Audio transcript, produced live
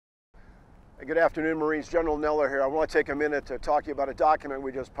Good afternoon, Marines. General Neller here. I want to take a minute to talk to you about a document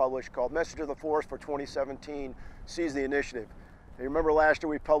we just published called Message of the Force for 2017, Seize the Initiative. You remember last year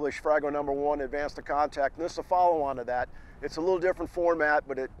we published Frago number 1, Advance to Contact, and this is a follow-on to that. It's a little different format,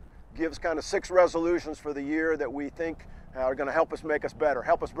 but it gives kind of 6 resolutions for the year that we think are going to help us make us better,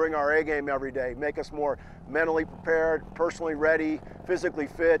 help us bring our A game every day, make us more mentally prepared, personally ready, physically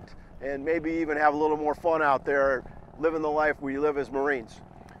fit, and maybe even have a little more fun out there living the life we live as Marines.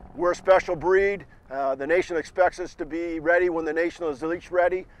 We're a special breed. The nation expects us to be ready when the nation is least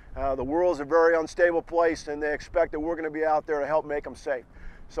ready. The world is a very unstable place, and they expect that we're going to be out there to help make them safe.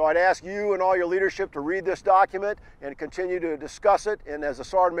 So I'd ask you and all your leadership to read this document and continue to discuss it. And as the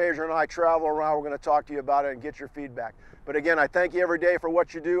Sergeant Major and I travel around, we're going to talk to you about it and get your feedback. But again, I thank you every day for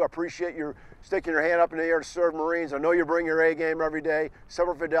what you do. I appreciate you sticking your hand up in the air to serve Marines. I know you bring your A game every day.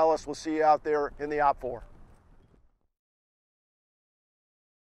 Semper Fidelis. We'll see you out there in the Op 4.